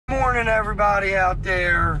Morning, everybody out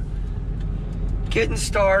there. Getting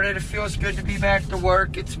started. It feels good to be back to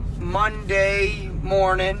work. It's Monday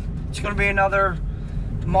morning. It's going to be another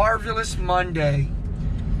marvelous Monday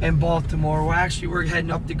in Baltimore. We're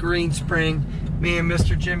heading up to Green Spring. Me and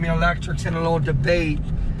Mr. Jimmy Electric's in a little debate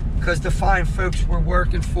because the fine folks we're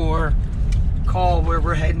working for call where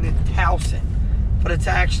we're heading to Towson, but it's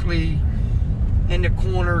actually in the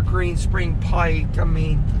corner of Green Spring Pike. I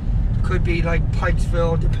mean, could be like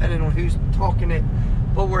Pikesville, depending on who's talking it.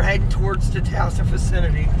 But we're heading towards the Towson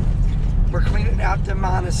vicinity. We're cleaning out the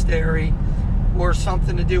monastery, or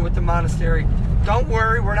something to do with the monastery. Don't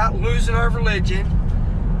worry, we're not losing our religion.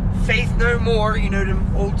 Faith no more, you know,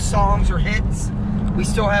 them old songs or hits. We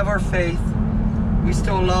still have our faith. We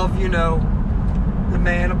still love, you know, the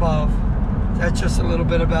man above. That's just a little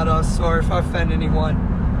bit about us. Sorry if I offend anyone.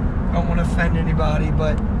 I don't want to offend anybody,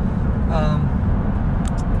 but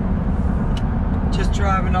just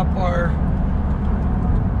driving up our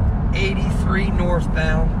 83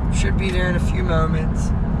 northbound. Should be there in a few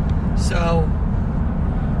moments. So,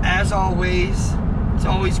 as always, it's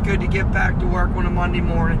always good to get back to work on a Monday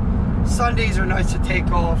morning. Sundays are nice to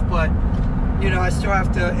take off, but you know, I still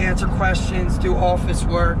have to answer questions, do office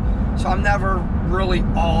work, so I'm never really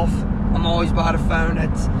off. I'm always by the phone.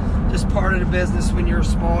 That's just part of the business when you're a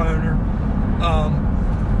small owner.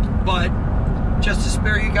 But just to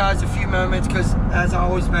spare you guys a few moments, because as I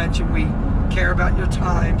always mention, we care about your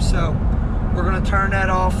time. So we're going to turn that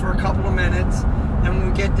off for a couple of minutes, and when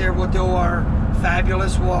we get there, we'll do our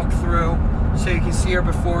fabulous walkthrough so you can see our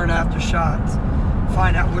before and after shots,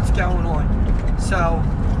 find out what's going on. So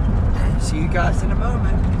see you guys in a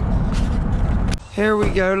moment. Here we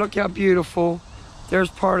go. Look how beautiful. There's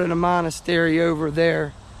part of the monastery over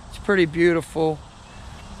there. It's pretty beautiful.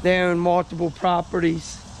 They own multiple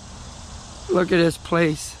properties. Look at this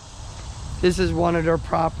place. This is one of their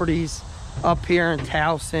properties up here in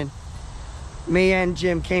Towson. Me and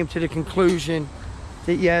Jim came to the conclusion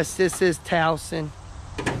that yes, this is Towson,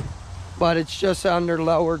 but it's just under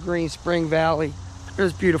Lower Green Spring Valley.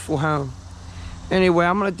 There's a beautiful home. Anyway,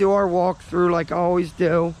 I'm gonna do our walkthrough like I always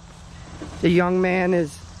do. The young man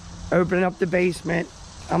is opening up the basement.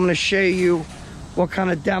 I'm gonna show you what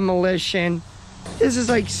kind of demolition. This is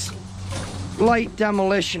like light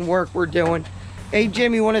demolition work we're doing. Hey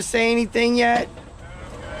Jim, you wanna say anything yet?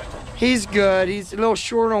 He's good, he's a little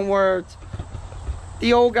short on words.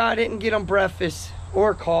 The old guy didn't get him breakfast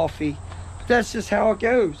or coffee. But that's just how it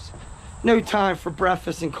goes. No time for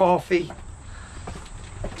breakfast and coffee.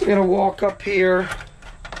 We're gonna walk up here.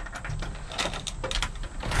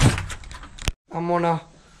 I'm gonna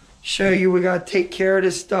show you, we gotta take care of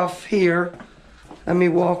this stuff here. Let me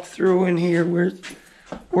walk through in here.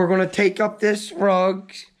 We're gonna take up this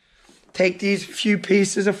rug, take these few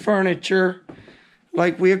pieces of furniture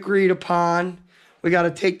like we agreed upon. We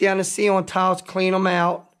gotta take down the ceiling tiles, clean them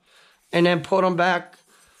out, and then put them back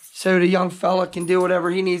so the young fella can do whatever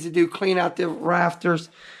he needs to do, clean out the rafters.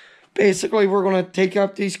 Basically, we're gonna take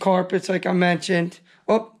up these carpets like I mentioned.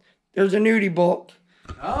 Oh, there's a nudie book.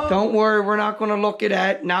 Oh. Don't worry, we're not gonna look at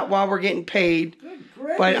that, not while we're getting paid.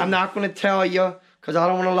 But I'm not gonna tell you, because I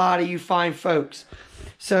don't want to lie to you fine folks.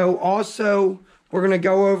 So also, we're gonna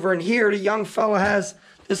go over in here. The young fella has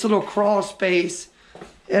this little crawl space.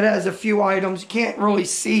 It has a few items. You can't really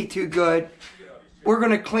see too good. We're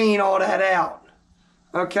gonna clean all that out,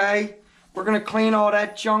 okay? We're gonna clean all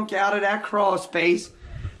that junk out of that crawl space,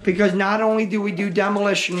 because not only do we do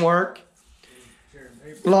demolition work,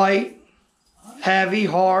 light, heavy,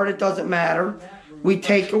 hard, it doesn't matter. We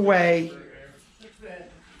take away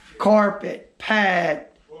carpet, pad,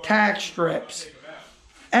 tack strips,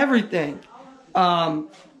 everything.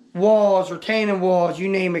 Walls, retaining walls, you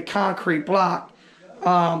name it, concrete block.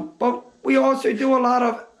 But we also do a lot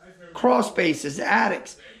of crawl spaces,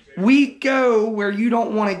 attics. We go where you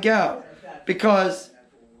don't want to go, because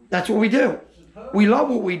that's what we do. We love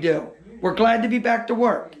what we do. We're glad to be back to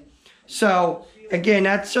work. So again,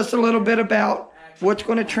 that's just a little bit about what's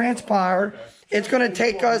going to transpire. It's going to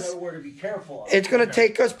take us. It's going to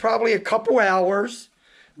take us probably a couple hours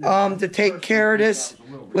to take care of this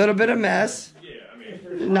little bit of mess.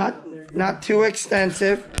 Not too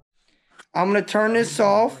extensive. I'm going to turn this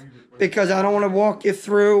off because I don't want to walk you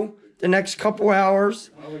through the next couple hours,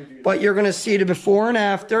 but you're going to see the before and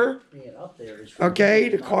after. Okay,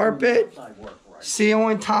 the carpet,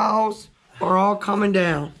 ceiling tiles are all coming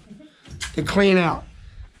down to clean out.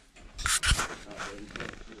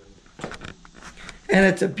 And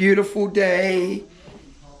it's a beautiful day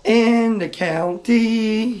in the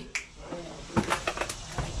county.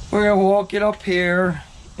 We're going to walk it up here,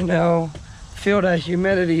 you know, feel that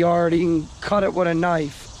humidity already, and cut it with a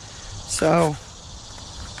knife. So,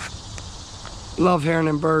 love hearing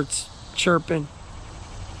them birds chirping.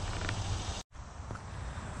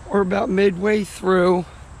 We're about midway through.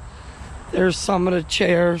 There's some of the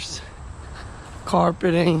chairs,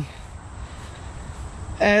 carpeting.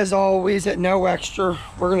 As always, at no extra,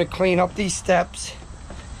 we're gonna clean up these steps.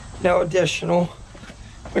 No additional.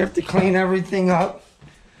 We have to clean everything up,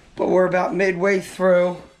 but we're about midway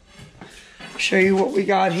through. Show you what we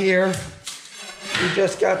got here. We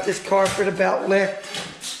just got this carpet about licked.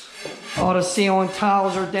 All the ceiling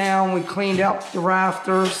tiles are down. We cleaned up the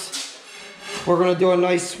rafters. We're gonna do a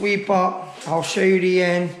nice sweep up. I'll show you the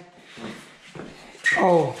end.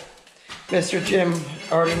 Oh, Mr. Jim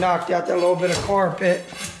already knocked out that little bit of carpet.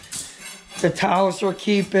 The tiles are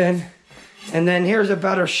keeping. And then here's a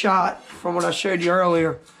better shot from what I showed you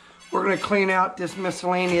earlier. We're gonna clean out this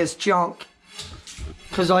miscellaneous junk.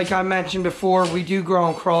 Because like I mentioned before, we do grow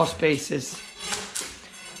in crawl spaces.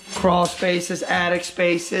 Crawl spaces, attic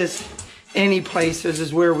spaces, any places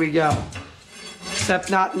is where we go.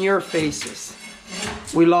 Except not in your faces.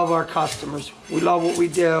 We love our customers. We love what we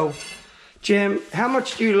do. Jim, how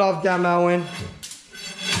much do you love demoing?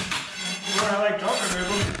 Well, I like talking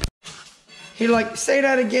with him. Say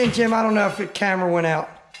that again, Jim. I don't know if the camera went out.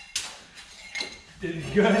 Did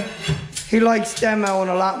it good? He likes demoing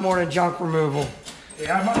a lot more than junk removal.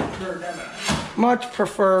 Yeah, I much prefer demo. Much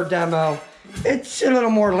prefer demo. It's a little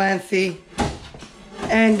more lengthy.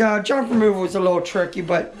 And junk removal is a little tricky,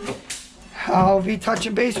 but I'll be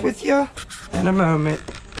touching base with you in a moment.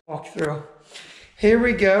 Walk through. Here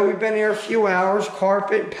we go. We've been here a few hours.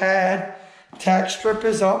 Carpet, pad, tack strip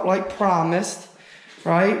is up like promised.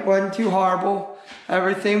 Right? Wasn't too horrible.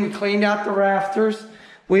 Everything. We cleaned out the rafters.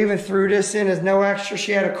 We even threw this in as no extra.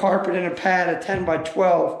 She had a carpet and a pad, a 10 by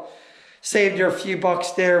 12. Saved her a few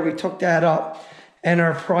bucks there. We took that up. And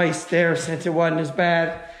our price there, since it wasn't as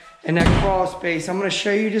bad. And that crawl space. I'm going to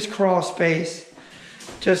show you this crawl space.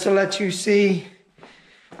 Just to let you see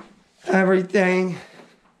everything.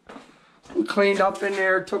 We cleaned up in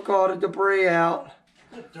there, took all the debris out.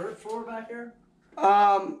 Is that dirt floor back here?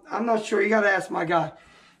 I'm not sure. You got to ask my guy.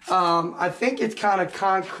 I think it's kind of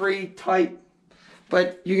concrete type,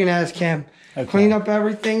 but you can ask him. Okay. Clean up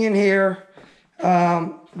everything in here.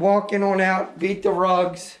 Walking on out, beat the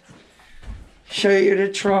rugs. Show you the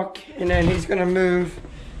truck, and then he's going to move.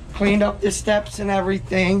 Cleaned up the steps and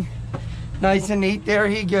everything. Nice and neat. There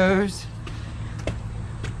he goes.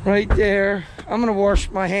 Right there. I'm gonna wash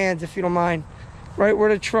my hands if you don't mind. Right where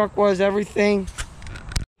the truck was, everything.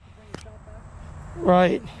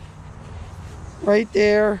 Right. Right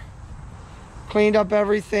there. Cleaned up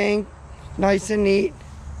everything. Nice and neat.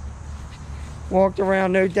 Walked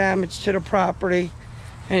around, no damage to the property.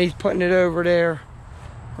 And he's putting it over there.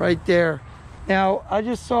 Right there. Now, I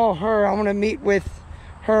just saw her. I'm gonna meet with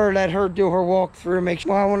her, let her do her walkthrough. Make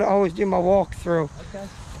sure I want to always do my walkthrough. Okay.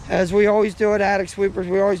 As we always do at Attic Sweepers,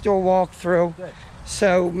 we always do a walkthrough. Good.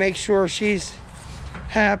 So make sure she's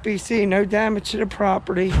happy. See, no damage to the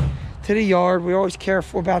property, to the yard. We're always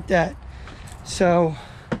careful about that. So,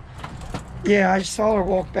 yeah, I saw her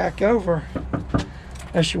walk back over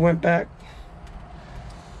as she went back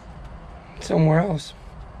somewhere else.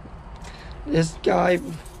 This guy,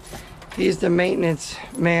 he's the maintenance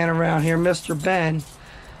man around here, Mr. Ben.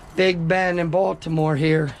 Big Ben in Baltimore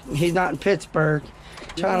here. He's not in Pittsburgh.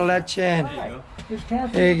 Trying to let you in.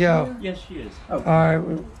 There you go. Yes, she is. Oh. All right.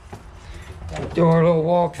 We'll do our little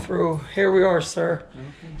walkthrough. Here we are, sir.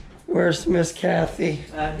 Okay. Where's Miss Kathy?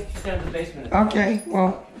 I think she's down in the basement. Okay,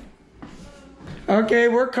 well. Okay,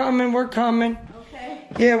 we're coming. We're coming. Okay.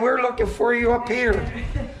 Yeah, we're looking for you up here.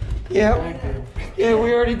 Yep. Yeah,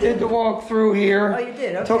 we already did the walkthrough here. Oh, you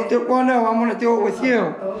did? Okay. Well, no, I'm going to do it with you.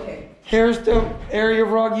 Okay. Here's the area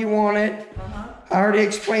rug you wanted. I already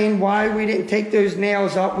explained why we didn't take those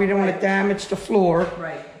nails up. We didn't want to damage the floor.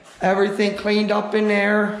 Right. Everything cleaned up in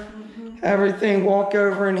there. Everything, walk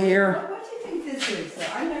over in here. What do you think this is,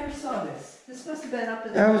 though? I never saw this. This must have been up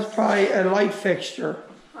in the That was probably a light fixture.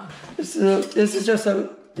 Huh.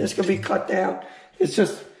 This could be cut down. It's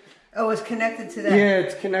just. Oh, it's connected to that? Yeah,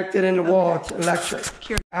 it's connected in the wall. It's electric.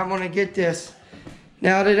 I'm going to get this.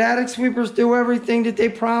 Now, did Attic Sweepers do everything that they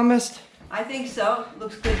promised? I think so.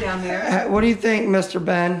 Looks good down there. What do you think, Mr.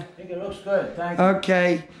 Ben? I think it looks good. Thank you.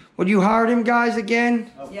 Okay. Would you hire them guys again?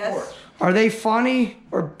 Of Yes. course. Are they funny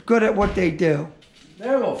or good at what they do?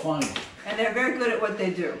 They're a little funny. And they're very good at what they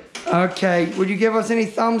do. Okay. Would you give us any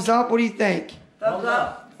thumbs up? What do you think? Thumbs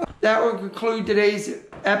up. That will conclude today's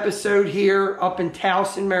episode here up in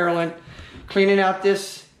Towson, Maryland. Cleaning out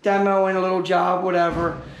this demo and a little job,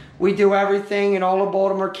 whatever. We do everything in all of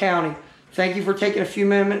Baltimore County. Thank you for taking a few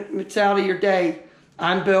minutes out of your day.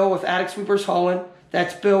 I'm Bill with Attic Sweepers Hauling.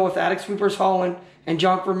 That's Bill with Attic Sweepers Hauling and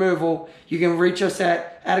Junk Removal. You can reach us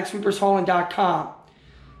at atticsweepershauling.com.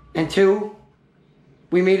 Until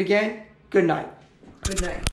we meet again, good night. Good night.